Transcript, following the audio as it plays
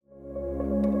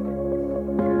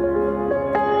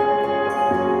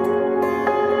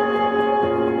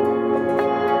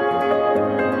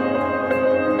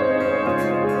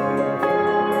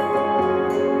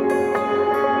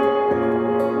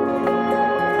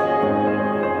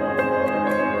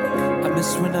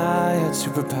miss when I had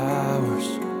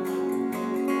superpowers.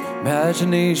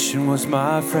 Imagination was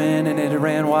my friend and it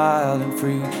ran wild and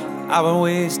free. I would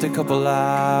waste a couple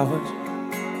hours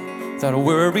without a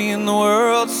worry in the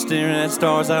world, staring at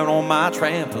stars out on my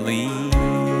trampoline.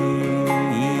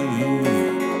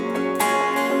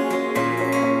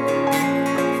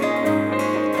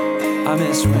 I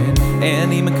miss when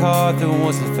Andy MacArthur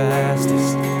was the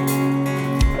fastest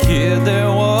kid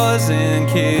there was, and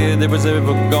kid there was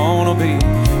ever gonna be.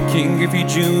 King Griffey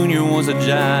Jr. was a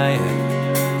giant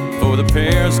before the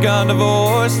parents got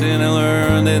divorced, and I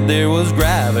learned that there was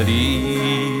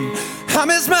gravity. I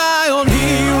miss my own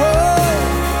hero.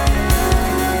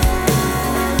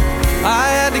 I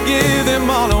had to give them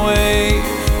all away.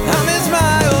 I miss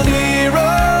my own hero.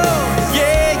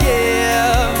 Yeah,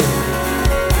 yeah.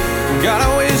 God,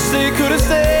 I wish they could have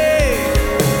stayed,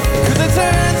 'cause it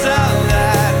turns out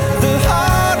that the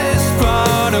hardest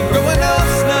part of growing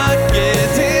up's not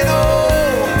getting old,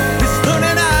 it's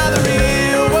learning how the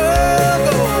real world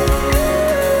goes.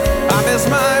 I miss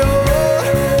my old,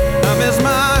 I miss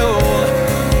my old,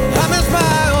 I miss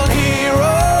my old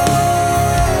hero.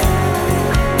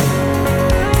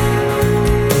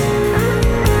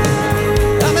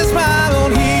 I miss my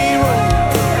old hero.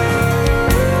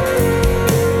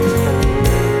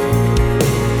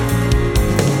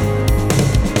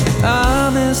 I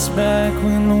miss back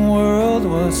when the world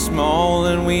was small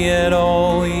and we had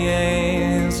all the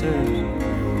answers.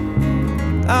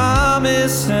 I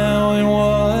miss how it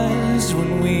was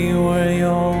when we were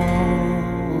young.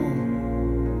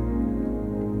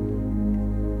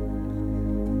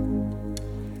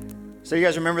 So you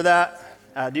guys remember that?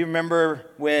 Do you remember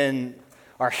when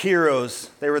our heroes,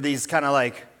 they were these kind of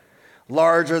like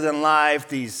larger than life,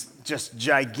 these just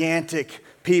gigantic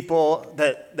people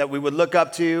that we would look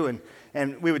up to,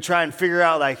 and we would try and figure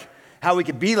out like how we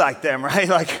could be like them, right?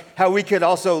 Like how we could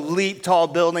also leap tall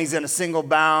buildings in a single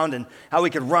bound, and how we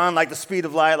could run like the speed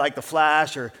of light like the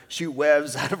Flash, or shoot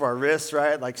webs out of our wrists,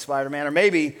 right? Like Spider-Man. Or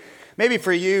maybe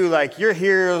for you, like your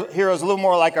hero's a little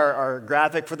more like our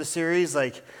graphic for the series.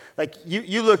 Like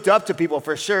you looked up to people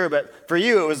for sure, but for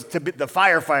you it was to be the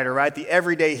firefighter, right? The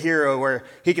everyday hero where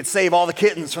he could save all the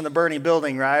kittens from the burning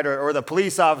building, right? Or the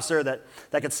police officer that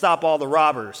could stop all the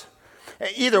robbers.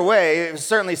 Either way, it was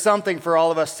certainly something for all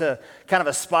of us to kind of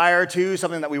aspire to,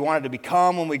 something that we wanted to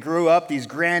become when we grew up, these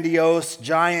grandiose,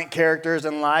 giant characters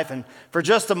in life. And for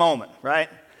just a moment, right?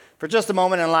 For just a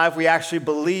moment in life, we actually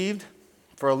believed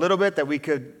for a little bit that we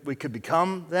could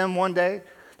become them one day,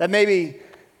 that maybe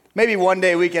one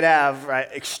day we could have, right,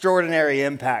 extraordinary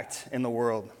impact in the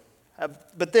world.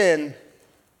 But then,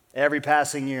 every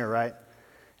passing year, right?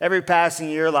 Every passing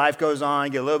year, life goes on,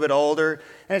 you get a little bit older,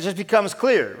 and it just becomes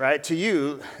clear, right, to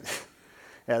you,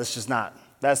 yeah, that's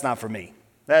not for me.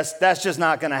 That's just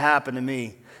not going to happen to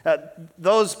me.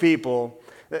 Those people,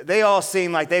 they all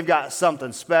seem like they've got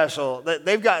something special.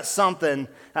 They've got something,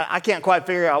 I can't quite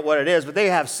figure out what it is, but they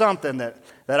have something that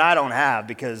I don't have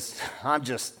because I'm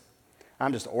just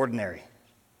ordinary.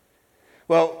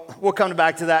 Well, we'll come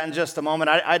back to that in just a moment.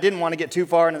 I didn't want to get too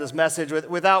far into this message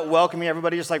without welcoming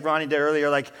everybody, just like Ronnie did earlier.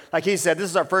 Like he said, this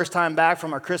is our first time back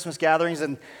from our Christmas gatherings,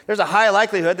 and there's a high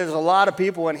likelihood there's a lot of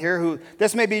people in here who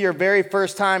this may be your very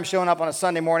first time showing up on a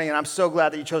Sunday morning, and I'm so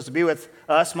glad that you chose to be with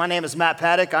us. My name is Matt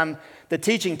Paddock. I'm the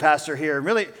teaching pastor here.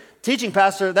 Really, teaching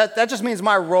pastor, that just means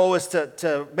my role is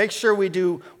to make sure we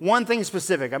do one thing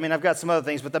specific. I mean, I've got some other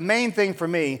things, but the main thing for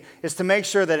me is to make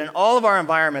sure that in all of our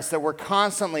environments that we're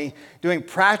constantly doing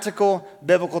practical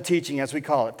biblical teaching, as we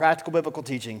call it, practical biblical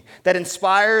teaching, that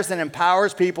inspires and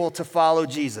empowers people to follow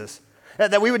Jesus.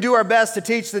 That we would do our best to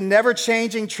teach the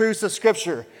never-changing truths of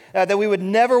Scripture, that we would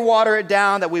never water it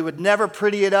down, that we would never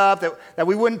pretty it up, that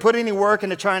we wouldn't put any work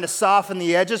into trying to soften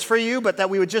the edges for you, but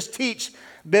that we would just teach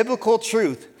biblical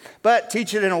truth, but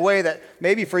teach it in a way that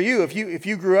maybe for you, if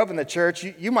you grew up in the church,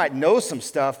 you might know some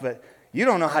stuff, but you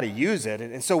don't know how to use it.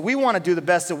 And so we want to do the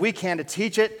best that we can to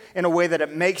teach it in a way that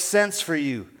it makes sense for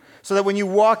you, so that when you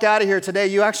walk out of here today,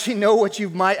 you actually know what you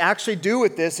might actually do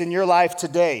with this in your life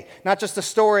today, not just a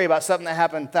story about something that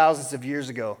happened thousands of years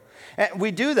ago. And we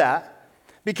do that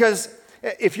because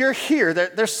if you're here,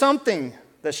 there's something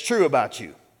that's true about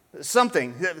you.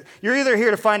 Something. You're either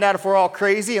here to find out if we're all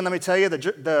crazy, and let me tell you,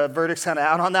 the verdict's kind of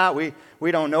out on that.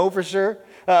 We don't know for sure.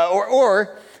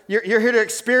 Or you're here to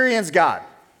experience God.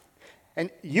 And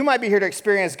you might be here to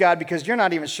experience God because you're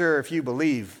not even sure if you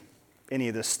believe any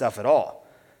of this stuff at all.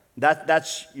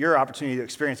 That's your opportunity to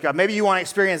experience God. Maybe you want to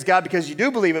experience God because you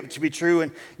do believe it to be true,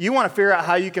 and you want to figure out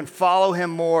how you can follow Him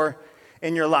more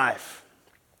in your life.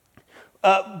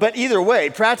 But either way,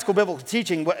 practical biblical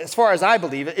teaching, as far as I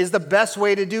believe it, is the best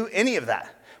way to do any of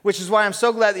that. which is why I'm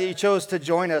so glad that you chose to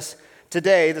join us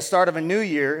today, the start of a new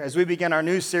year, as we begin our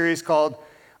new series called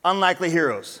Unlikely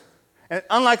Heroes. And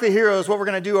Unlikely Heroes, what we're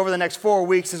going to do over the next 4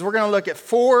 weeks is we're going to look at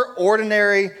 4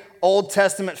 ordinary Old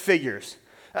Testament figures.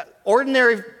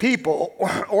 Ordinary people,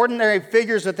 ordinary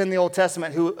figures within the Old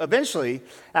Testament who eventually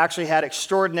actually had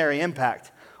extraordinary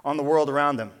impact on the world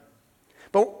around them.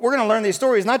 But we're going to learn these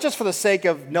stories not just for the sake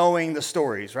of knowing the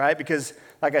stories, right? Because,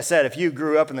 like I said, if you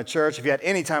grew up in the church, if you had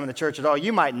any time in the church at all,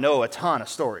 you might know a ton of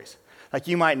stories. Like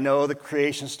you might know the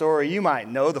creation story, you might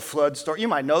know the flood story, you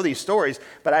might know these stories,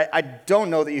 but I don't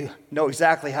know that you know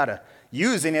exactly how to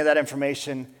use any of that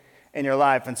information in your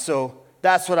life. And so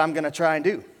that's what I'm going to try and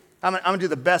do. I'm going to do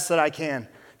the best that I can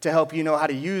to help you know how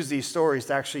to use these stories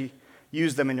to actually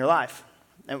use them in your life.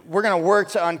 And we're going to work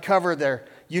to uncover their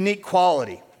unique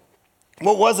quality.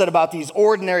 What was it about these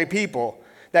ordinary people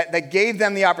that gave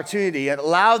them the opportunity and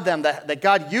allowed them, that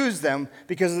God used them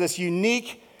because of this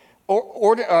unique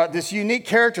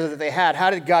character that they had?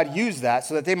 How did God use that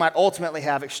so that they might ultimately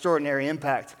have extraordinary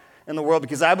impact in the world?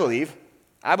 Because I believe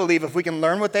if we can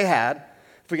learn what they had,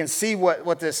 if we can see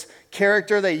what this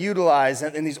character they utilize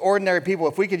in these ordinary people,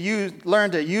 if we could learn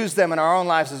to use them in our own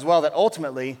lives as well, that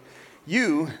ultimately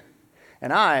you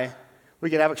and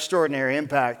we could have extraordinary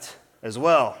impact as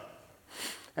well.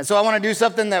 And so I want to do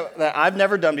something that I've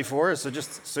never done before, so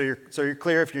just so you're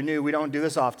clear, if you're new, we don't do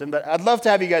this often, but I'd love to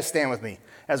have you guys stand with me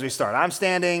as we start. I'm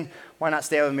standing, why not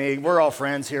stand with me? We're all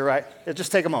friends here, right?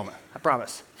 Just take a moment, I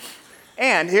promise.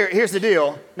 And here's the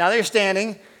deal. Now that you're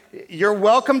standing, you're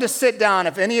welcome to sit down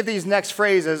if any of these next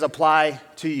phrases apply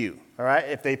to you, all right?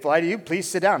 If they apply to you, please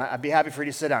sit down. I'd be happy for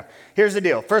you to sit down. Here's the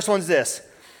deal. First one's this.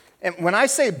 And when I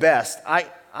say best,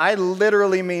 I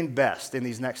literally mean best in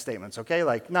these next statements, okay?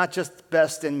 Like not just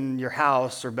best in your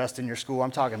house or best in your school.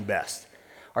 I'm talking best.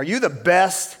 Are you the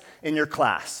best in your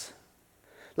class?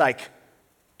 Like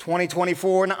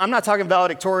 2024? No, I'm not talking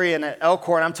valedictorian at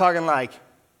Elkhorn. I'm talking like,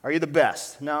 are you the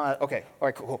best? No? Okay. All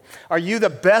right, cool. Are you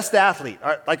the best athlete?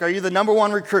 Are you the number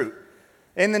one recruit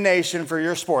in the nation for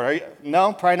your sport?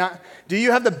 No? Probably not. Do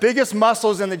you have the biggest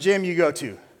muscles in the gym you go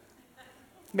to?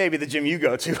 Maybe the gym you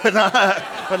go to, but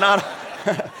not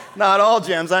all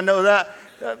gyms. I know that.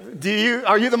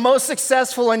 Are you the most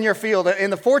successful in your field? In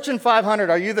the Fortune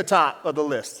 500, are you the top of the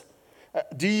list?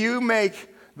 Do you make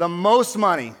the most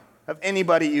money of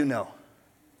anybody you know?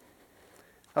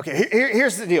 Okay,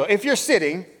 here's the deal. If you're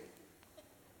sitting,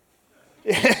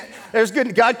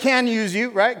 God can use you,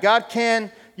 right? God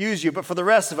can use you. But for the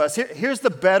rest of us, here's the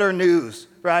better news,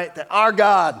 right? That our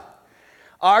God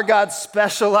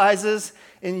specializes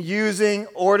in using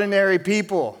ordinary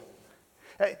people.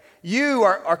 You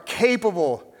are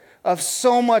capable of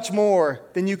so much more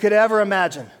than you could ever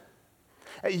imagine.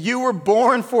 You were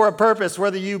born for a purpose,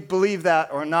 whether you believe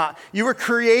that or not. You were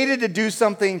created to do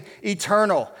something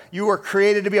eternal. You were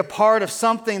created to be a part of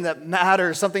something that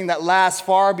matters, something that lasts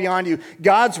far beyond you.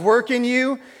 God's work in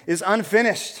you is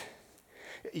unfinished.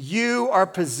 You are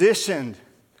positioned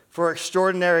for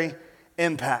extraordinary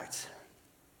impact.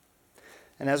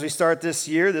 And as we start this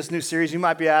year, this new series, you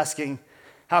might be asking,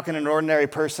 how can an ordinary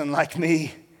person like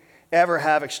me ever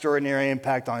have extraordinary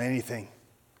impact on anything?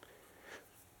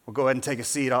 Well, go ahead and take a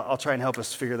seat. I'll try and help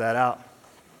us figure that out.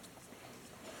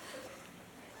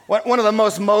 One of the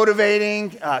most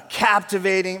motivating,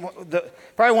 captivating,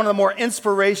 probably one of the more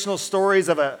inspirational stories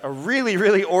of a really,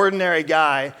 really ordinary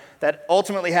guy that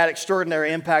ultimately had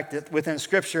extraordinary impact within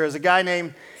Scripture is a guy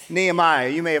named Nehemiah.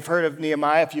 You may have heard of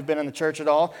Nehemiah if you've been in the church at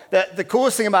all. The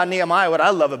coolest thing about Nehemiah, what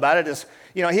I love about it is,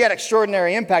 he had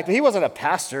extraordinary impact, but he wasn't a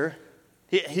pastor.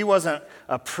 He wasn't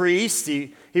a priest.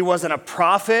 He wasn't a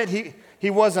prophet. He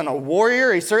wasn't a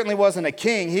warrior. He certainly wasn't a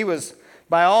king. He was,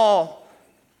 by all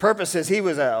purposes, he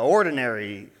was an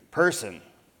ordinary person.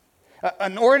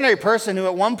 An ordinary person who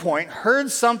at one point heard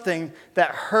something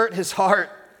that hurt his heart.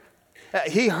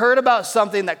 He heard about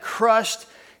something that crushed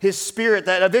his spirit,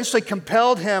 that eventually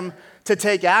compelled him to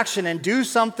take action and do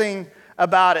something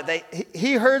about it.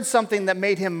 He heard something that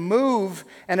made him move,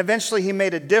 and eventually he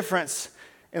made a difference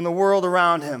in the world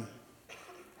around him.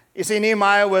 You see,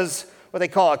 Nehemiah was what they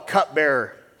call a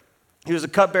cupbearer. He was a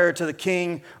cupbearer to the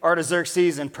king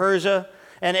Artaxerxes in Persia.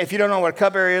 And if you don't know what a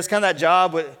cupbearer is, kind of that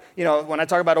job, when I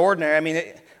talk about ordinary, I mean,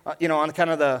 on kind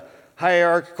of the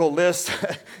hierarchical list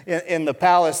in the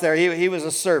palace there, he was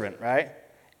a servant, right?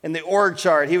 In the org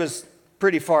chart, he was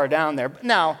pretty far down there.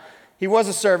 Now, he was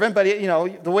a servant, but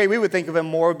the way we would think of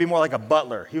him would be more like a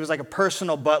butler. He was like a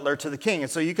personal butler to the king.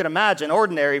 And so you can imagine,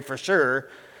 ordinary for sure,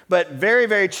 but very,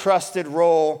 very trusted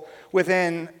role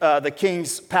within the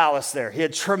king's palace there. He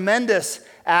had tremendous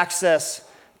access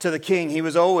to the king. He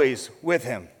was always with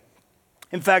him.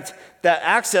 In fact, that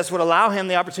access would allow him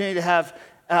the opportunity to have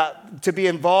to be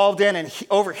involved in and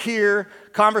overhear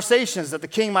conversations that the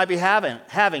king might be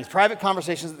having private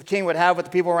conversations that the king would have with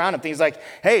the people around him. Things like,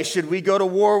 hey, should we go to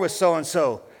war with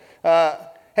so-and-so?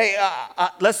 Hey,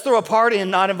 let's throw a party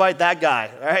and not invite that guy,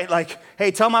 all right? Like,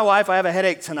 hey, tell my wife I have a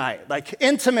headache tonight. Like,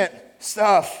 intimate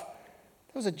stuff.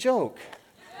 That was a joke.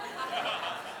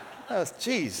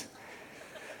 Geez.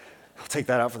 I'll take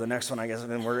that out for the next one, I guess,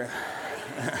 and then we're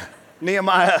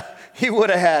Nehemiah, he would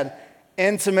have had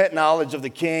intimate knowledge of the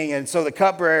king. And so the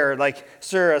cupbearer, like,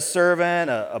 sir, a servant,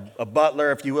 a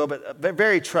butler, if you will, but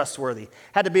very trustworthy.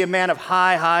 Had to be a man of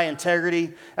high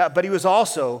integrity, but he was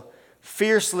also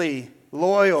fiercely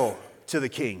loyal to the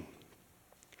king,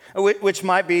 which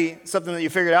might be something that you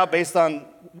figured out based on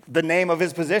the name of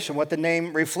his position, what the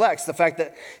name reflects. The fact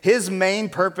that his main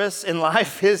purpose in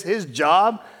life, his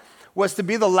job, was to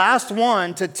be the last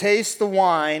one to taste the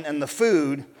wine and the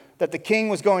food that the king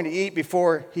was going to eat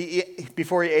before he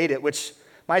ate it, which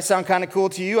might sound kind of cool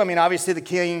to you. I mean, obviously the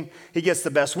king, he gets the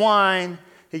best wine,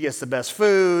 he gets the best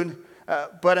food,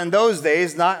 but in those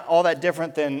days, not all that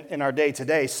different than in our day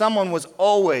today. Someone was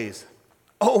always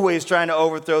trying to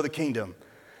overthrow the kingdom.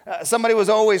 Somebody was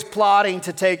always plotting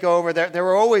to take over. There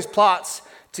were always plots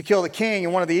to kill the king,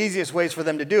 and one of the easiest ways for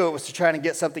them to do it was to try to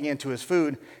get something into his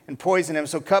food and poison him.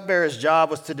 So cupbearer's job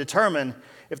was to determine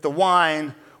if the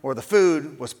wine or the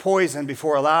food was poisoned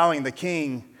before allowing the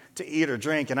king to eat or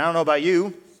drink. And I don't know about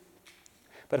you,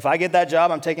 but if I get that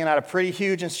job, I'm taking out a pretty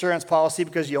huge insurance policy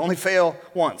because you only fail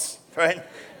once, right?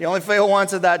 You only fail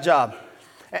once at that job.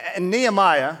 And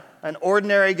Nehemiah, an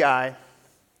ordinary guy,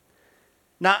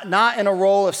 not in a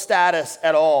role of status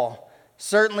at all,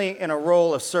 certainly in a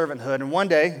role of servanthood. And one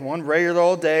day, one regular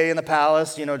old day in the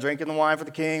palace, drinking the wine for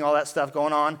the king, all that stuff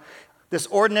going on, this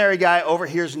ordinary guy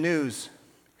overhears news.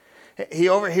 He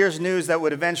overhears news that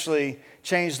would eventually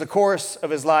change the course of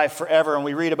his life forever. And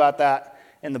we read about that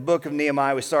in the book of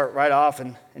Nehemiah. We start right off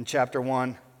in chapter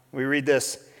 1. We read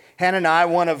this.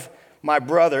 Hanani, one of my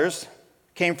brothers,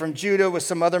 came from Judah with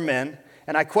some other men,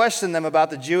 and I questioned them about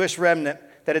the Jewish remnant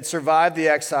that had survived the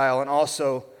exile and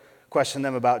also questioned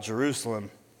them about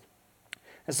Jerusalem.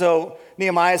 And so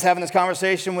Nehemiah is having this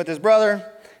conversation with his brother,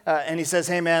 and he says,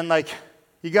 hey man,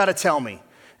 you got to tell me.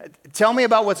 Tell me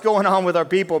about what's going on with our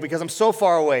people because I'm so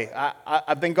far away.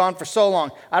 I've been gone for so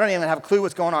long. I don't even have a clue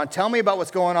what's going on. Tell me about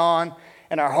what's going on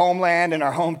in our homeland, in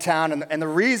our hometown. And the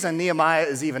reason Nehemiah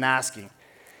is even asking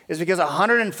is because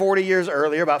 140 years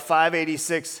earlier, about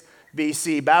 586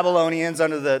 BC, Babylonians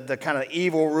under the kind of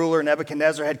evil ruler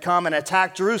Nebuchadnezzar had come and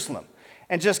attacked Jerusalem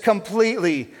and just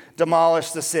completely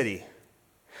demolished the city.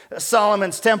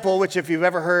 Solomon's temple, which if you've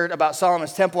ever heard about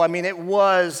Solomon's temple, I mean, it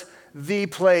was the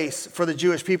place for the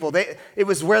Jewish people. It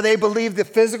was where they believed the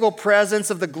physical presence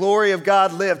of the glory of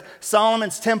God lived.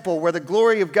 Solomon's temple, where the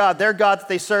glory of God, their God that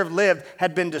they served, lived,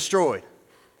 had been destroyed.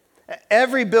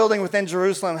 Every building within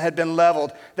Jerusalem had been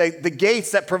leveled. The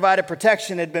gates that provided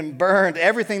protection had been burned.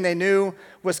 Everything they knew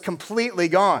was completely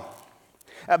gone.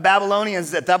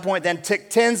 Babylonians at that point then took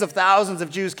tens of thousands of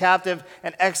Jews captive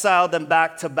and exiled them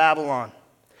back to Babylon.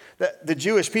 The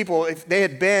Jewish people, they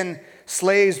had been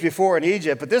slaves before in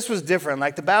Egypt, but this was different.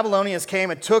 Like the Babylonians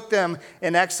came and took them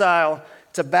in exile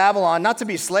to Babylon, not to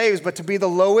be slaves, but to be the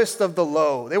lowest of the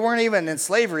low. They weren't even in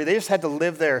slavery. They just had to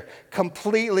live there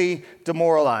completely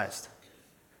demoralized.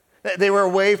 They were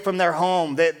away from their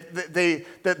home.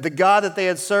 The God that they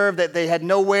had served, that they had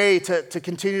no way to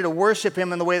continue to worship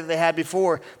him in the way that they had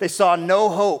before. They saw no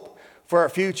hope for a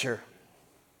future.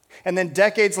 And then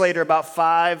decades later, about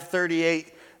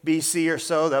 538 BC or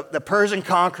so, the Persian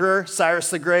conqueror,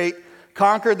 Cyrus the Great,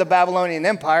 conquered the Babylonian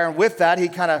Empire, and with that, he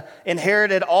kind of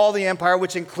inherited all the empire,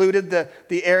 which included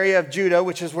the area of Judah,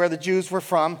 which is where the Jews were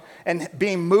from. And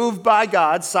being moved by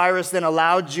God, Cyrus then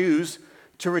allowed Jews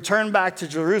to return back to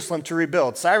Jerusalem to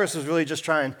rebuild. Cyrus was really just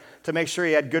trying to make sure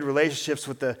he had good relationships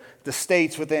with the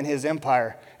states within his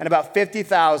empire. And about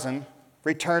 50,000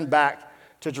 returned back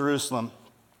to Jerusalem.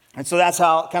 And so that's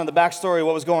how kind of the backstory of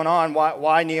what was going on,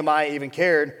 why Nehemiah even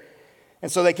cared.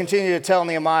 And so they continue to tell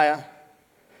Nehemiah,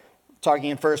 talking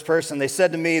in first person, they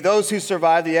said to me, those who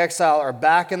survived the exile are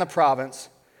back in the province.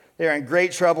 They are in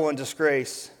great trouble and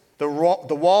disgrace. The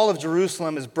wall of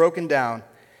Jerusalem is broken down,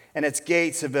 and its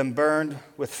gates have been burned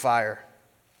with fire.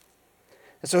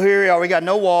 And so here we are. We got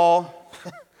no wall,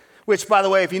 which, by the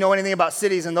way, if you know anything about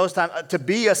cities in those times, to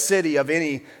be a city of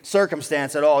any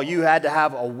circumstance at all, you had to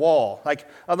have a wall. Like,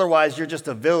 otherwise, you're just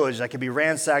a village that could be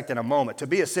ransacked in a moment. To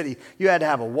be a city, you had to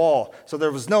have a wall. So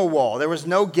there was no wall. There was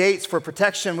no gates for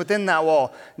protection within that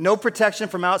wall. No protection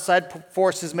from outside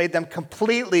forces made them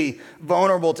completely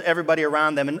vulnerable to everybody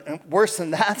around them. And worse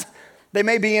than that, They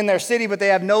may be in their city, but they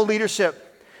have no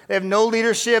leadership. They have no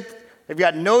leadership. They've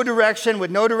got no direction.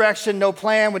 With no direction, no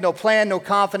plan. With no plan, no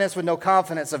confidence. With no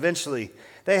confidence, eventually,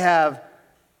 they have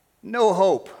no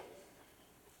hope.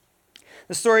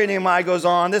 The story of Nehemiah goes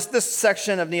on. This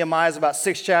section of Nehemiah is about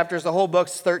 6 chapters. The whole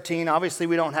book's 13. Obviously,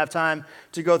 we don't have time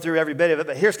to go through every bit of it,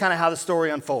 but here's kind of how the story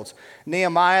unfolds.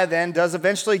 Nehemiah then does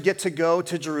eventually get to go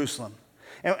to Jerusalem.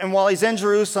 And while he's in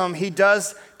Jerusalem, he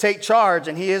does take charge,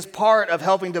 and he is part of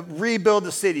helping to rebuild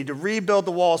the city, to rebuild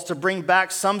the walls, to bring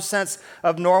back some sense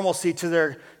of normalcy to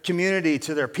their community,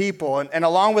 to their people. And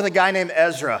along with a guy named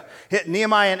Ezra,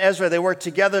 Nehemiah and Ezra, they work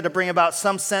together to bring about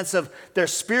some sense of their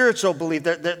spiritual belief,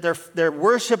 their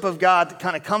worship of God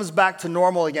kind of comes back to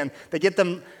normal again. They get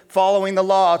them following the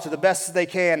law to the best that they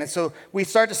can. And so we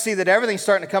start to see that everything's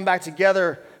starting to come back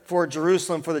together for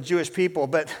Jerusalem, for the Jewish people.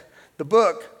 But the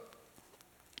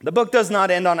book does not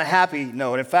end on a happy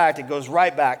note. In fact, it goes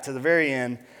right back to the very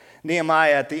end.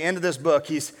 Nehemiah, at the end of this book,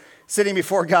 he's sitting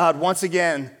before God once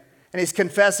again, and he's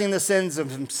confessing the sins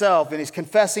of himself, and he's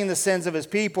confessing the sins of his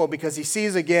people because he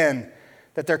sees again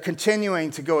that they're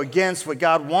continuing to go against what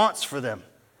God wants for them.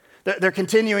 They're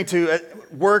continuing to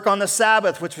work on the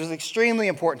Sabbath, which was extremely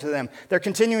important to them. They're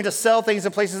continuing to sell things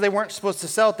in places they weren't supposed to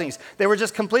sell things. They were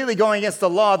just completely going against the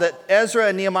law that Ezra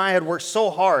and Nehemiah had worked so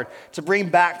hard to bring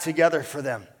back together for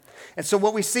them. And so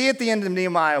what we see at the end of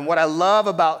Nehemiah, and what I love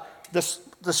about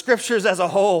the scriptures as a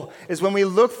whole, is when we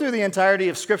look through the entirety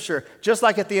of scripture, just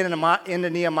like at the end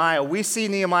of Nehemiah, we see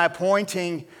Nehemiah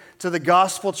pointing to the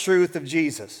gospel truth of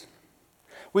Jesus.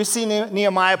 We see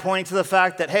Nehemiah pointing to the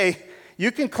fact that, hey,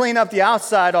 you can clean up the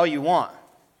outside all you want.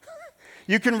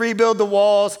 You can rebuild the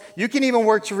walls. You can even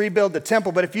work to rebuild the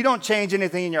temple. But if you don't change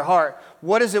anything in your heart,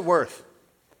 what is it worth?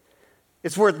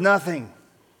 It's worth nothing.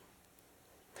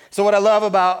 So what I love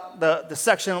about the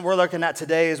section we're looking at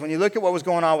today is when you look at what was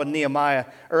going on with Nehemiah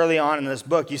early on in this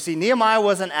book, you see Nehemiah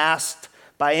wasn't asked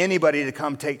by anybody to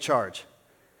come take charge.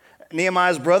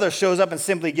 Nehemiah's brother shows up and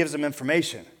simply gives him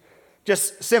information.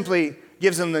 Just simply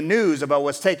gives him the news about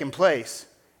what's taking place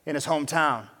in his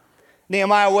hometown.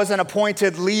 Nehemiah wasn't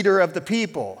appointed leader of the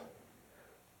people.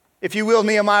 If you will,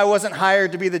 Nehemiah wasn't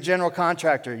hired to be the general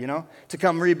contractor, to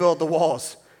come rebuild the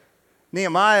walls.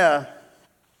 Nehemiah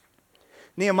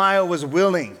was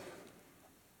willing.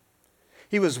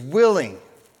 He was willing.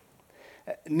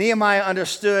 Nehemiah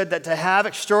understood that to have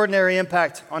extraordinary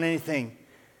impact on anything,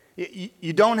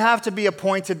 you don't have to be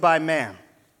appointed by man.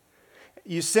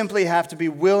 You simply have to be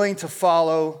willing to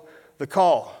follow the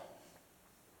call.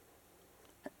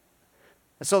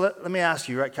 And so let me ask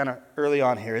you, right, kind of early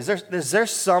on here, is there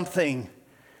something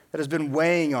that has been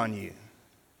weighing on you?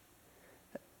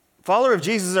 Follower of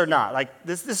Jesus or not, like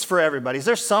this is for everybody. Is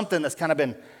there something that's kind of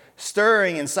been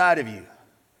stirring inside of you?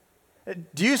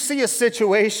 Do you see a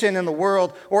situation in the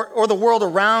world or the world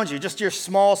around you, just your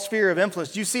small sphere of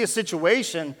influence? Do you see a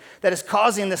situation that is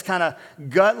causing this kind of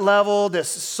gut level, this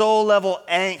soul level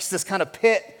angst, this kind of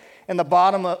pit in the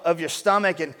bottom of your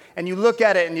stomach, and you look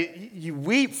at it and you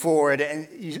weep for it, and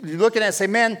you look at it and say,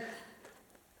 man,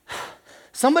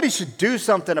 somebody should do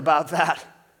something about that.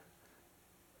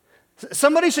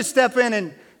 Somebody should step in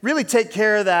and really take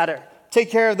care of that, or take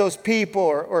care of those people,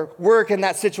 or work in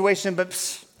that situation,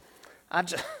 but I'm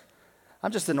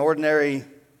just an ordinary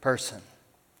person.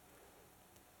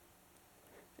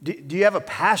 Do you have a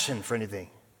passion for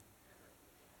anything?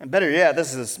 And better yet,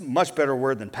 this is a much better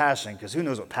word than passion, because who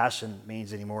knows what passion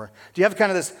means anymore. Do you have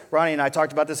kind of this, Ronnie and I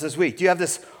talked about this week, do you have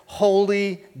this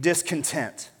holy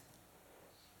discontent?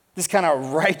 This kind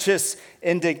of righteous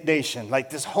indignation,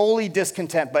 like this holy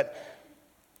discontent,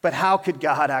 but how could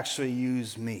God actually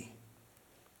use me?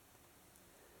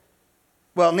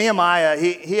 Well, Nehemiah,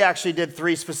 he actually did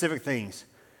 3 specific things.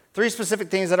 3 specific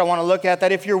things that I want to look at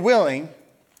that if you're willing,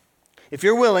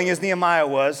 as Nehemiah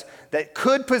was, that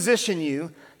could position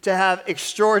you to have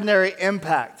extraordinary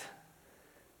impact.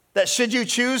 That should you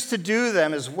choose to do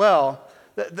them as well,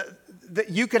 that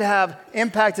you could have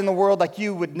impact in the world like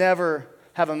you would never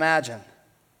have imagined.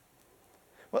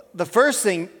 Well, the first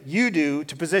thing you do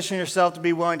to position yourself to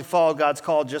be willing to follow God's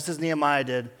call, just as Nehemiah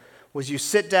did, was you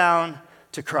sit down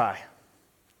to cry.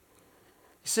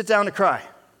 You sit down to cry.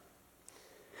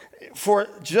 For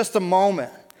just a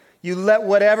moment, you let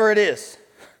whatever it is,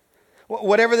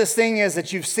 whatever this thing is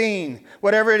that you've seen,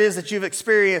 whatever it is that you've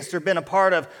experienced or been a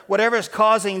part of, whatever is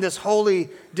causing this holy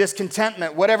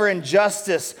discontentment, whatever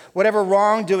injustice, whatever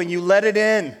wrongdoing, you let it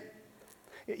in.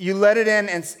 You let it in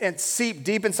and seep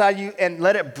deep inside you and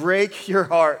let it break your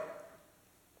heart.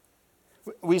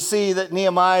 We see that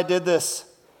Nehemiah did this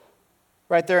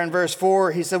right there in verse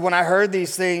 4. He said, when I heard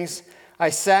these things,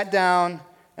 I sat down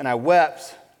and I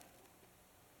wept.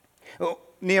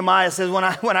 Nehemiah says, when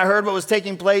I heard what was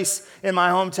taking place in my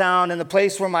hometown and the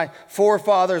place where my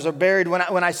forefathers are buried,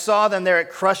 when I saw them there, it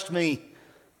crushed me.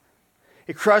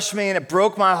 It crushed me and it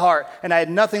broke my heart, and I had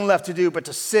nothing left to do but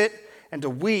to sit and to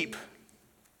weep.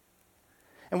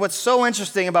 And what's so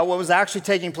interesting about what was actually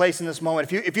taking place in this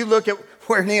moment, if you look at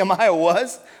where Nehemiah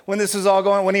was when this was all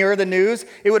going, when he heard the news,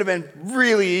 it would have been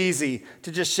really easy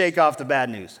to just shake off the bad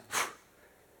news.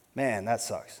 Man, that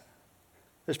sucks.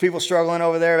 There's people struggling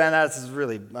over there, man,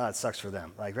 that sucks for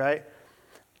them, right?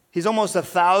 He's almost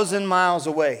 1,000 miles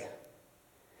away.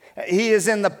 He is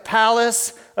in the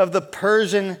palace of the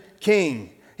Persian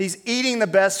king. He's eating the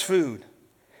best food.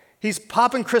 He's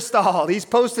popping Cristal. He's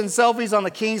posting selfies on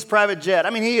the king's private jet. I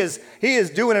mean, he is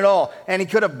doing it all, and he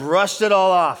could have brushed it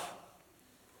all off.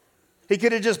 He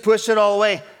could have just pushed it all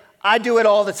away. I do it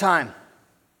all the time.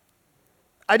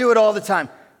 I do it all the time.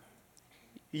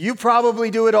 You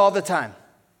probably do it all the time.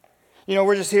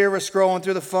 We're just here, we're scrolling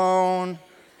through the phone.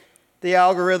 The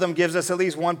algorithm gives us at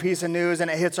least one piece of news,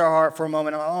 and it hits our heart for a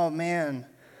moment. Oh, man,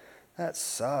 that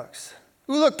sucks.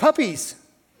 Ooh, look, puppies.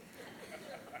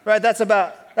 Right, that's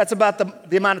about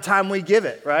the amount of time we give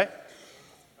it, right?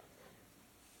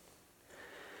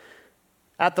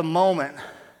 At the moment,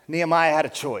 Nehemiah had a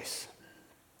choice.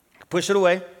 Push it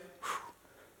away,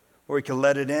 or he could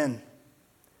let it in.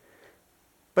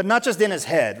 But not just in his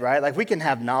head, right? Like we can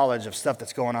have knowledge of stuff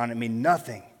that's going on and mean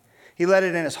nothing. He let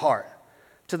it in his heart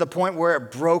to the point where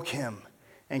it broke him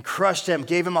and crushed him,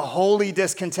 gave him a holy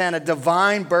discontent, a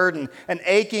divine burden, an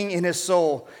aching in his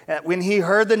soul. When he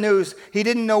heard the news, he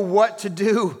didn't know what to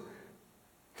do.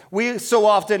 So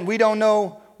often, we don't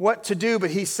know what to do,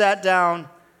 but he sat down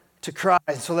to cry.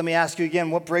 So let me ask you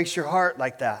again, what breaks your heart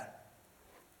like that?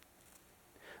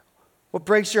 What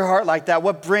breaks your heart like that?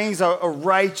 What brings a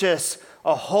righteous,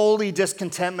 a holy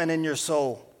discontentment in your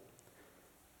soul?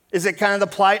 Is it kind of the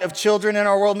plight of children in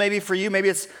our world? Maybe for you, maybe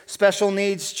it's special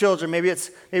needs children. Maybe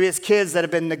it's kids that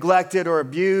have been neglected or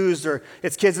abused, or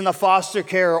it's kids in the foster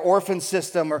care or orphan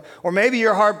system, or maybe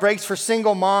your heart breaks for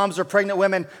single moms or pregnant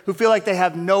women who feel like they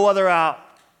have no other out.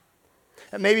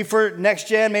 And maybe for next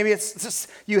gen, maybe it's just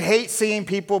you hate seeing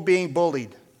people being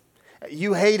bullied.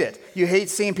 You hate it. You hate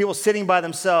seeing people sitting by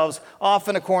themselves off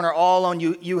in a corner all alone.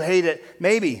 You hate it.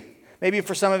 Maybe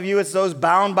for some of you, it's those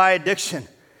bound by addiction.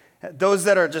 Those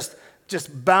that are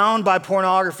just bound by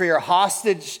pornography or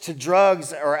hostage to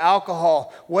drugs or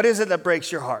alcohol. What is it that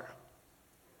breaks your heart?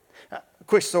 A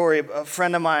quick story. A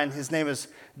friend of mine, his name is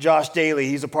Josh Daly.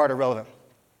 He's a part of Relevant.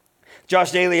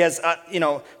 Josh Daly has,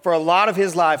 for a lot of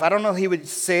his life, I don't know if he would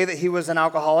say that he was an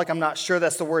alcoholic. I'm not sure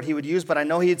that's the word he would use, but I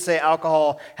know he'd say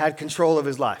alcohol had control of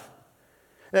his life.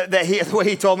 The way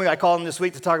he told me, I called him this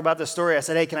week to talk about this story. I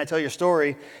said, hey, can I tell your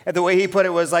story? And the way he put it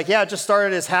was like, yeah, it just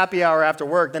started as happy hour after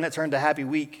work, then it turned to happy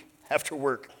week after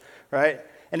work, right?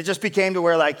 And it just became to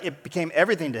where it became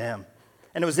everything to him.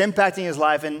 And it was impacting his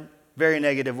life in very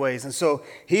negative ways. And so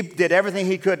he did everything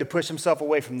he could to push himself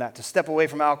away from that, to step away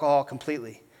from alcohol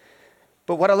completely.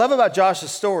 But what I love about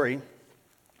Josh's story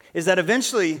is that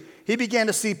eventually he began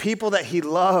to see people that he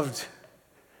loved,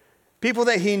 people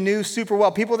that he knew super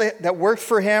well, people that worked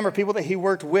for him or people that he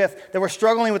worked with that were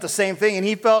struggling with the same thing. And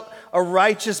he felt a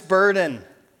righteous burden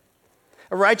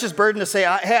to say,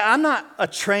 hey, I'm not a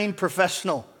trained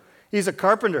professional. He's a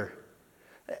carpenter.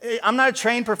 I'm not a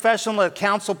trained professional to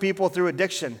counsel people through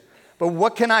addiction. But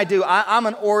what can I do? I'm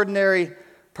an ordinary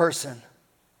person.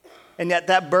 And yet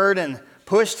that burden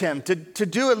pushed him to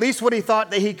do at least what he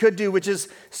thought that he could do, which is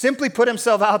simply put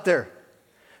himself out there.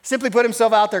 Simply put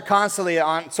himself out there constantly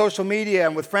on social media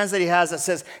and with friends that he has that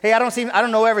says, hey, I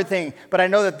don't know everything, but I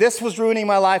know that this was ruining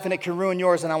my life and it can ruin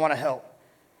yours and I want to help.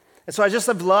 And so I just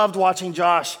have loved watching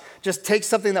Josh just take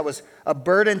something that was a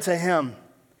burden to him,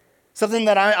 something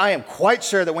that I am quite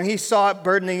sure that when he saw it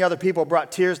burdening other people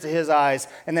brought tears to his eyes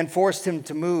and then forced him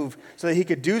to move so that he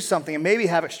could do something and maybe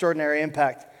have extraordinary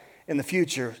impact in the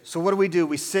future. So what do?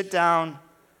 We sit down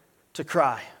to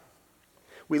cry.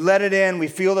 We let it in, we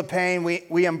feel the pain,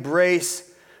 we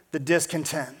embrace the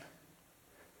discontent.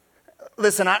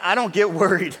 Listen, I don't get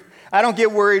worried. I don't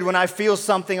get worried when I feel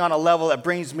something on a level that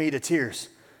brings me to tears.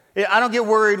 I don't get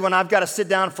worried when I've got to sit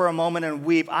down for a moment and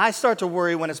weep. I start to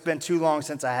worry when it's been too long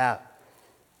since I have.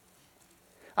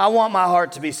 I want my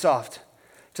heart to be soft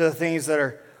to the things that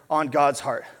are on God's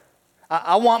heart.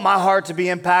 I want my heart to be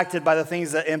impacted by the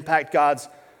things that impact God's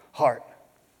heart.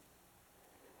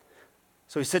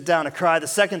 So we sit down to cry. The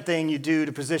second thing you do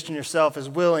to position yourself as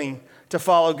willing to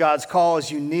follow God's call is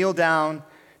you kneel down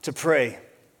to pray.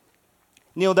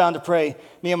 Kneel down to pray.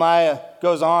 Nehemiah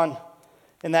goes on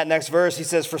in that next verse. He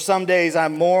says, for some days I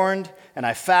mourned and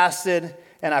I fasted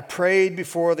and I prayed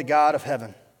before the God of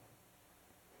heaven.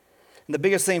 And the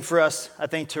biggest thing for us, I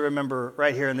think, to remember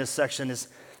right here in this section is,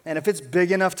 and if it's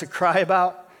big enough to cry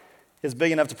about, it's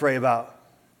big enough to pray about.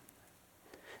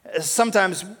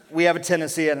 Sometimes we have a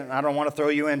tendency, and I don't want to throw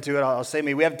you into it, I'll say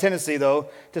me, we have a tendency, though,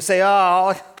 to say,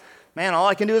 all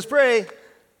I can do is pray.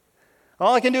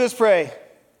 All I can do is pray.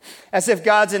 As if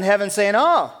God's in heaven saying,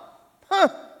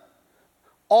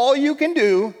 all you can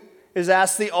do is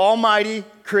ask the almighty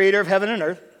creator of heaven and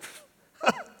earth.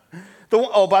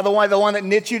 By the way, the one that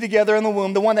knit you together in the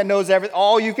womb, the one that knows everything,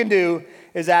 all you can do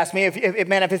is ask me. If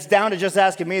it's down to just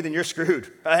asking me, then you're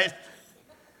screwed, right?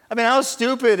 I mean, how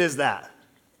stupid is that?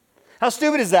 How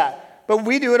stupid is that? But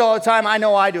we do it all the time. I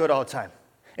know I do it all the time.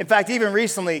 In fact, even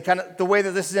recently, kind of the way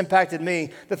that this has impacted me,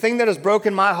 the thing that has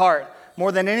broken my heart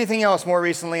more than anything else more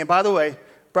recently, and by the way,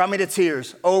 brought me to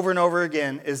tears over and over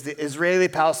again, is the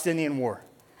Israeli-Palestinian war.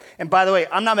 And by the way,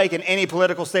 I'm not making any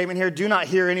political statement here. Do not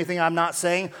hear anything I'm not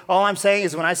saying. All I'm saying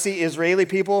is when I see Israeli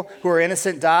people who are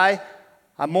innocent die,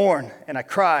 I mourn and I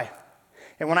cry.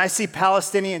 And when I see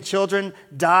Palestinian children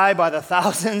die by the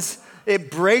thousands,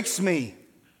 it breaks me.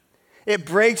 It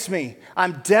breaks me.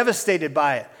 I'm devastated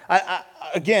by it.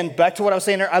 Again, back to what I was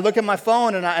saying there, I look at my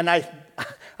phone and I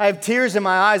have tears in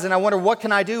my eyes and I wonder, what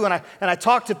can I do? And I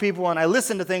talk to people and I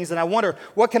listen to things and I wonder,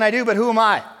 what can I do? But who am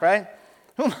I, right?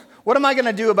 What am I going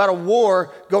to do about a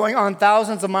war going on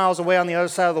thousands of miles away on the other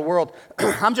side of the world?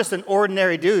 I'm just an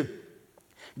ordinary dude.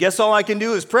 Guess all I can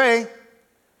do is pray.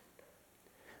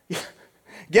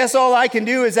 Guess all I can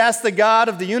do is ask the God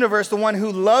of the universe, the one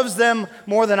who loves them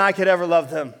more than I could ever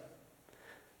love them.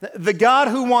 The God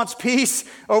who wants peace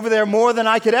over there more than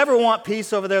I could ever want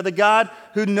peace over there. The God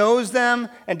who knows them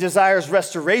and desires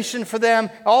restoration for them.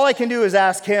 All I can do is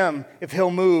ask him if he'll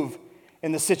move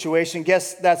in the situation.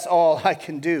 Guess that's all I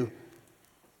can do.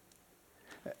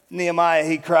 Nehemiah,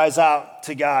 he cries out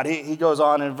to God. He goes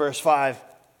on in verse 5.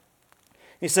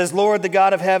 He says, Lord, the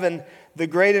God of heaven, the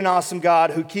great and awesome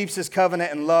God who keeps his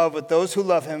covenant and love with those who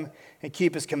love him and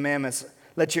keep his commandments.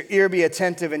 Let your ear be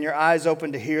attentive and your eyes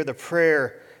open to hear the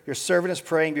prayer your servant is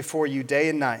praying before you day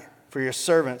and night for your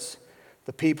servants,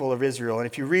 the people of Israel. And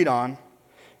if you read on,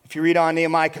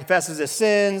 Nehemiah confesses his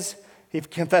sins. He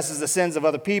confesses the sins of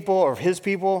other people or of his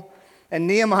people. And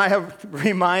Nehemiah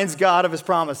reminds God of his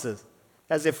promises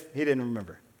as if he didn't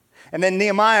remember. And then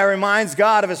Nehemiah reminds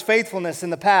God of his faithfulness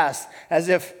in the past as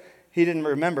if he didn't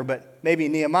remember, but maybe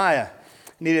Nehemiah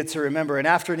needed to remember. And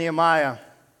after Nehemiah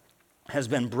has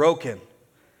been broken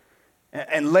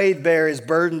and laid bare his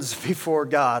burdens before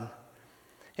God,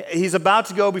 he's about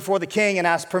to go before the king and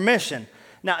ask permission.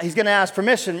 Now, he's going to ask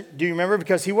permission, do you remember?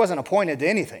 Because he wasn't appointed to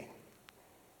anything.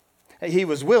 He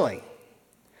was willing.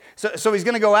 So he's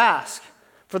going to go ask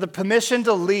for the permission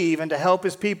to leave and to help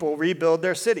his people rebuild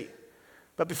their city.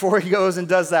 But before he goes and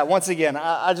does that, once again,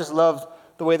 I just love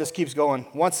the way this keeps going.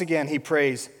 Once again, he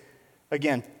prays,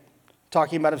 again,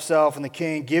 talking about himself and the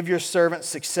king, give your servant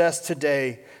success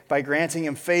today by granting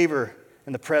him favor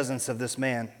in the presence of this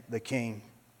man, the king.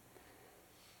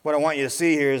 What I want you to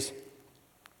see here is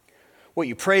what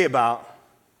you pray about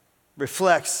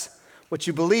reflects what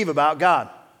you believe about God.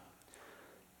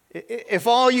 If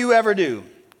all you ever do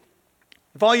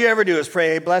is pray,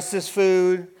 hey, bless this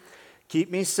food,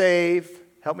 keep me safe,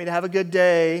 help me to have a good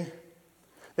day,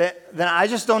 then I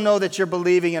just don't know that you're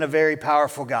believing in a very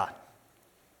powerful God.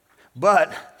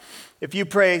 But if you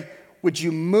pray, would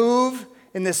you move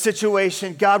in this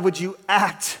situation? God, would you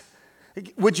act?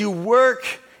 Would you work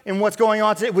in what's going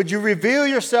on today? Would you reveal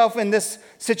yourself in this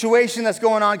situation that's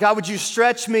going on? God, would you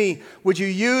stretch me? Would you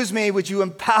use me? Would you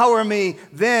empower me?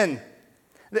 Then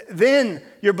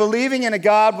you're believing in a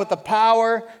God with the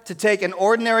power to take an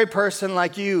ordinary person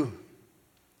like you,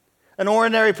 an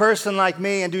ordinary person like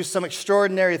me, and do some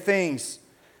extraordinary things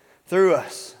through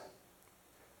us.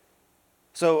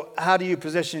 So how do you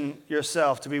position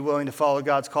yourself to be willing to follow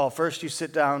God's call? First, you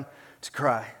sit down to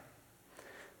cry.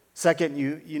 Second,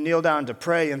 you kneel down to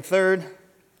pray. And third,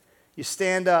 you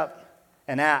stand up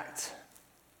and act.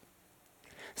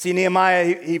 See,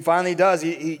 Nehemiah, he finally does.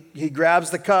 He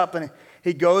grabs the cup and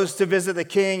he goes to visit the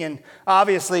king, and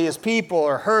obviously his people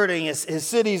are hurting, his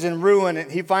city's in ruin,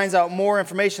 and he finds out more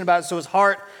information about it, so his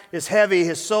heart is heavy,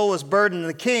 his soul is burdened.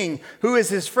 The king, who is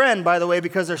his friend, by the way,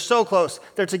 because they're so close,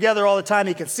 they're together all the time,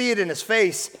 he can see it in his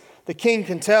face. The king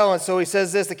can tell, and so he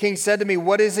says this, the king said to me,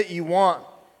 what is it you want?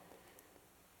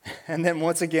 And then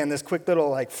once again, this quick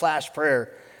little flash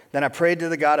prayer. Then I prayed to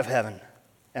the God of heaven,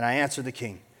 and I answered the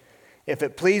king. If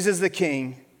it pleases the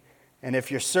king, and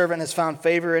if your servant has found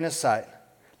favor in his sight,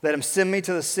 let him send me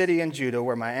to the city in Judah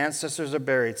where my ancestors are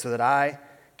buried so that I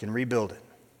can rebuild it.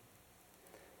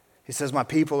 He says, my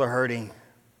people are hurting.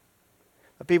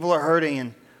 The people are hurting,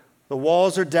 and The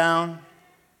walls are down.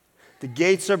 The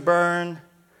gates are burned.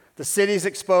 The city's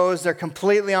exposed. They're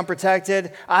completely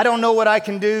unprotected. I don't know what I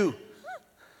can do.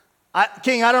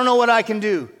 King, I don't know what I can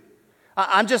do.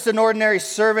 I'm just an ordinary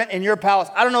servant in your palace.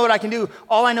 I don't know what I can do.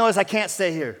 All I know is I can't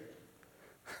stay here.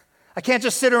 I can't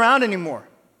just sit around anymore.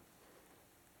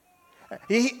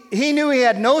 He knew he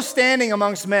had no standing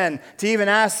amongst men to even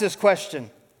ask this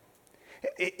question.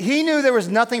 He knew there was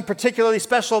nothing particularly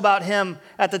special about him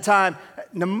at the time.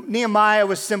 Nehemiah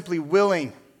was simply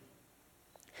willing.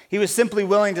 He was simply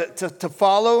willing to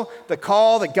follow the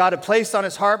call that God had placed on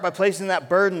his heart by placing that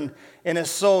burden in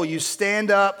his soul. You stand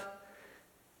up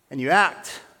and you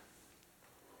act.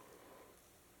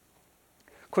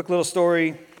 Quick little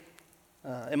story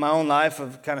in my own life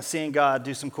of kind of seeing God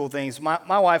do some cool things.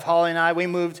 My wife, Holly, and I, we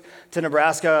moved to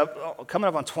Nebraska coming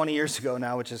up on 20 years ago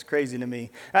now, which is crazy to me.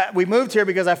 We moved here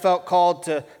because I felt called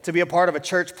to be a part of a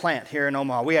church plant here in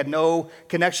Omaha. We had no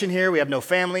connection here. We have no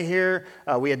family here.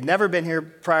 We had never been here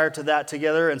prior to that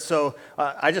together. And so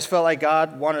I just felt like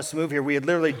God wanted us to move here. We had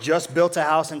literally just built a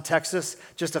house in Texas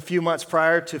just a few months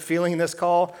prior to feeling this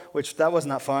call, which that was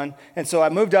not fun. And so I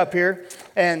moved up here.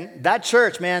 And that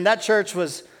church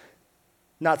was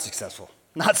not successful.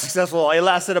 Not successful. It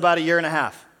lasted about a year and a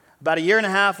half. About a year and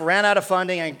a half, ran out of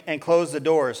funding and closed the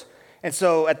doors. And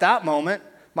so at that moment,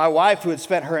 my wife, who had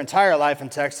spent her entire life in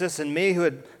Texas, and me, who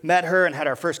had met her and had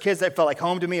our first kids, they felt like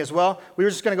home to me as well. We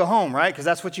were just going to go home, right? Because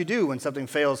that's what you do when something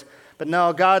fails. But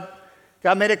no, God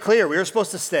made it clear we were supposed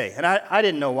to stay. And I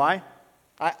didn't know why.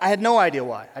 I had no idea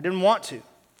why. I didn't want to.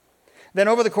 Then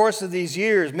over the course of these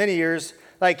years, many years,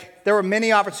 there were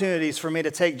many opportunities for me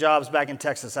to take jobs back in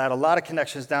Texas. I had a lot of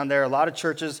connections down there, a lot of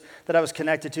churches that I was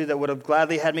connected to that would have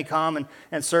gladly had me come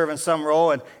and serve in some role.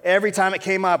 And every time it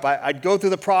came up, I'd go through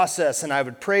the process and I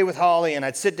would pray with Holly and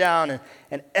I'd sit down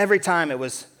and every time it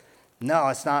was, no,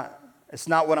 it's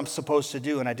not what I'm supposed to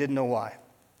do, and I didn't know why.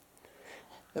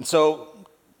 And so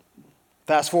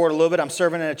fast forward a little bit, I'm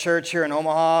serving in a church here in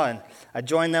Omaha, and I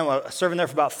joined them. I was serving there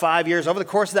for about 5 years. Over the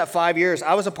course of that 5 years,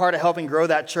 I was a part of helping grow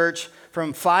that church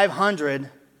from 500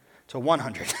 to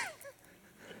 100.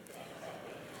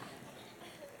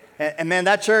 and man,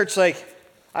 that church,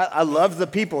 I love the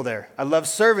people there. I love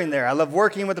serving there. I love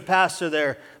working with the pastor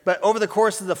there. But over the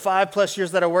course of the 5+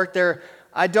 years that I worked there,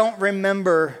 I don't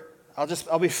remember,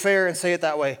 I'll be fair and say it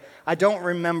that way, I don't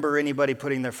remember anybody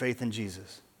putting their faith in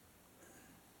Jesus.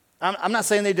 I'm not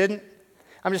saying they didn't.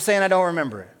 I'm just saying I don't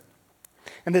remember it.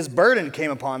 And this burden came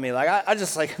upon me. I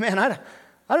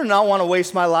do not want to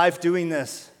waste my life doing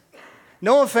this.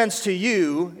 No offense to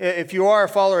you. If you are a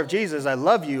follower of Jesus, I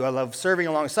love you. I love serving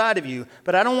alongside of you.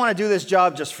 But I don't want to do this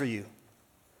job just for you.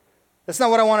 That's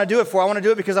not what I want to do it for. I want to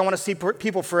do it because I want to see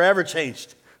people forever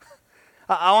changed.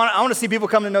 I want to see people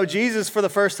come to know Jesus for the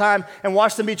first time and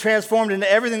watch them be transformed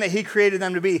into everything that he created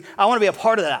them to be. I want to be a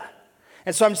part of that.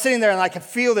 And so I'm sitting there and I could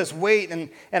feel this weight, and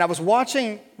I was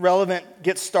watching Relevant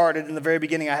get started in the very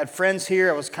beginning. I had friends here.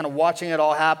 I was kind of watching it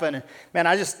all happen. And man,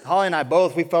 Holly and I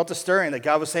both, we felt a stirring that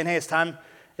God was saying, hey, it's time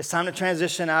to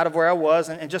transition out of where I was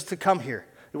and just to come here.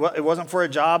 It wasn't for a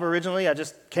job originally. I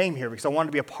just came here because I wanted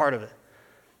to be a part of it.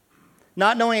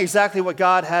 Not knowing exactly what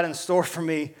God had in store for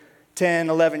me 10,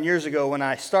 11 years ago when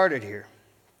I started here.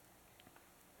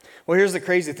 Well, here's the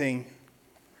crazy thing.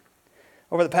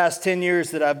 Over the past 10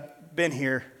 years that I've been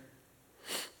here,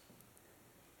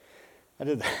 I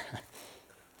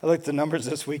looked at the numbers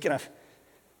this week, and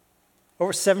over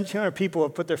 1,700 people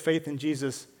have put their faith in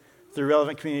Jesus through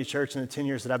Relevant Community Church in the 10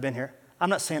 years that I've been here. I'm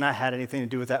not saying I had anything to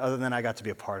do with that other than I got to be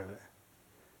a part of it.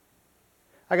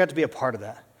 I got to be a part of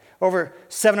that. Over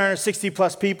 760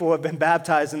 plus people have been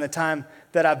baptized in the time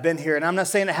that I've been here. And I'm not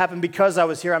saying it happened because I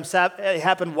was here. It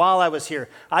happened while I was here.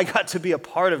 I got to be a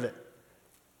part of it.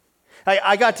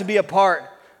 I got to be a part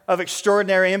of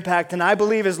extraordinary impact. And I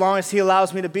believe as long as he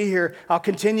allows me to be here, I'll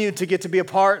continue to get to be a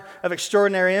part of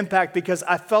extraordinary impact because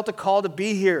I felt a call to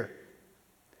be here.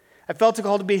 I felt a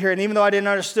call to be here. And even though I didn't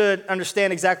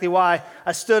understand exactly why,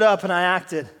 I stood up and I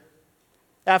acted.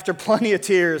 After plenty of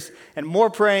tears and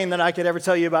more praying than I could ever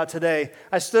tell you about today,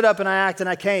 I stood up and I acted and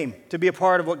I came to be a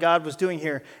part of what God was doing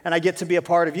here. And I get to be a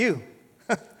part of you.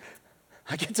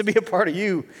 I get to be a part of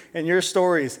you and your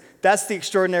stories. That's the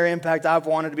extraordinary impact I've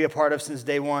wanted to be a part of since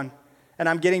day one. And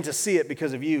I'm getting to see it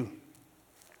because of you.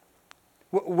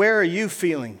 Where are you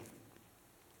feeling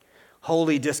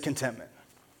holy discontentment?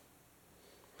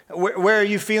 Where are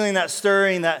you feeling that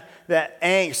stirring, that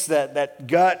angst, that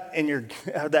gut in your,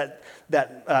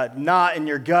 that knot in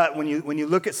your gut when you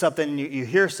look at something and you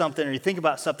hear something or you think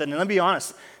about something? And let me be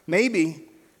honest, maybe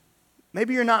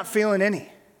you're not feeling any.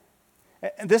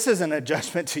 This isn't a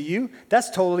judgment to you. That's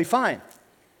totally fine.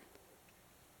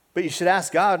 But you should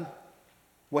ask God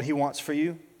what he wants for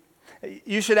you.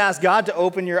 You should ask God to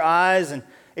open your eyes and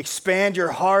expand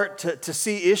your heart to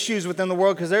see issues within the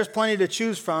world, because there's plenty to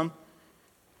choose from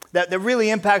that really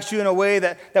impacts you in a way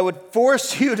that would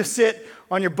force you to sit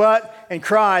on your butt and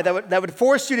cry, that would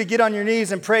force you to get on your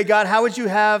knees and pray, God, how would you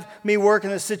have me work in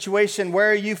this situation?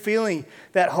 Where are you feeling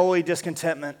that holy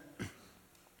discontentment?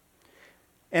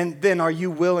 And then are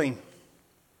you willing?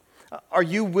 Are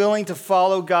you willing to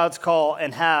follow God's call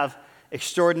and have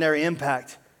extraordinary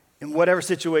impact in whatever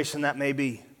situation that may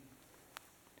be?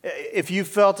 If you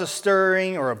felt a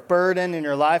stirring or a burden in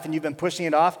your life and you've been pushing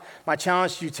it off, my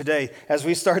challenge to you today, as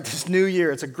we start this new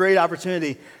year, it's a great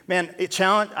opportunity. Man,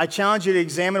 I challenge you to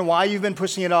examine why you've been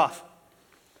pushing it off.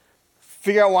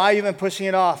 Figure out why you've been pushing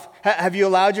it off. Have you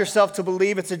allowed yourself to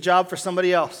believe it's a job for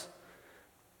somebody else?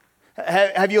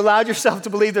 Have you allowed yourself to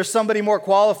believe there's somebody more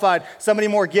qualified, somebody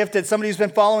more gifted, somebody who's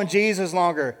been following Jesus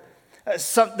longer?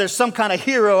 There's some kind of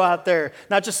hero out there,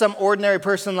 not just some ordinary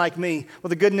person like me. Well,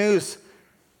 the good news,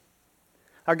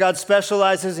 our God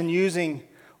specializes in using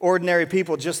ordinary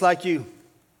people just like you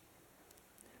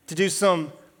to do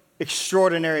some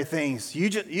extraordinary things. You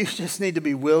just need to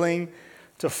be willing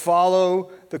to follow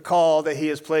the call that he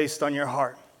has placed on your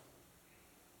heart.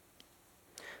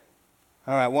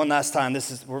 All right, one last time.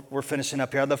 We're finishing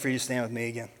up here. I'd love for you to stand with me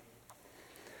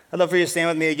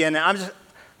again. And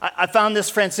I found this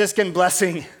Franciscan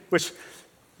blessing, which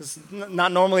is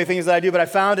not normally things that I do, but I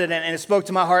found it and it spoke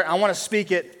to my heart. I want to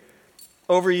speak it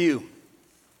over you.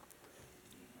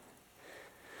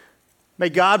 May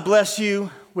God bless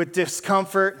you with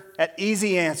discomfort at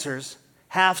easy answers,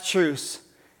 half-truths,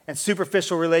 and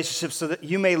superficial relationships so that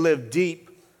you may live deep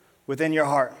within your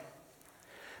heart.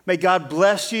 May God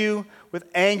bless you with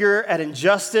anger at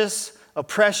injustice,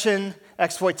 oppression,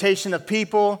 exploitation of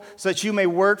people, so that you may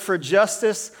work for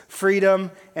justice,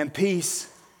 freedom, and peace.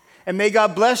 And may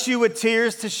God bless you with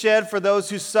tears to shed for those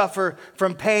who suffer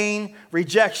from pain,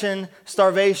 rejection,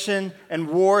 starvation, and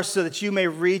war, so that you may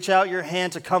reach out your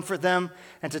hand to comfort them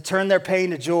and to turn their pain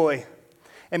to joy.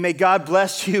 And may God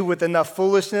bless you with enough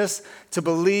foolishness to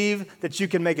believe that you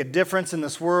can make a difference in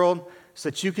this world, so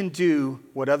that you can do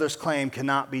what others claim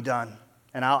cannot be done.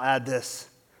 And I'll add this.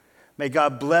 May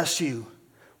God bless you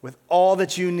with all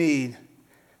that you need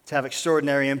to have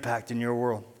extraordinary impact in your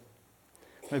world.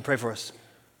 Let me pray for us.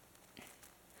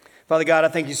 Father God, I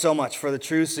thank you so much for the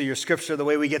truths of your scripture, the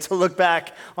way we get to look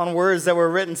back on words that were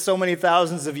written so many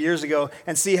thousands of years ago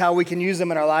and see how we can use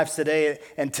them in our lives today.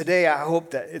 And today I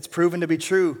hope that it's proven to be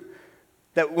true,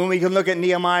 that when we can look at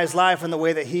Nehemiah's life and the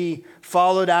way that he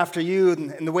followed after you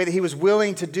and the way that he was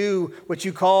willing to do what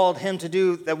you called him to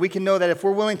do, that we can know that if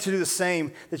we're willing to do the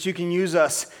same, that you can use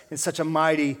us in such a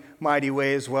mighty, mighty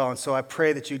way as well. And so I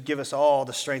pray that you'd give us all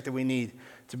the strength that we need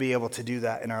to be able to do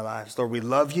that in our lives. Lord, we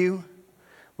love you.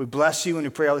 We bless you and we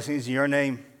pray all these things in your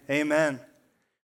name. Amen.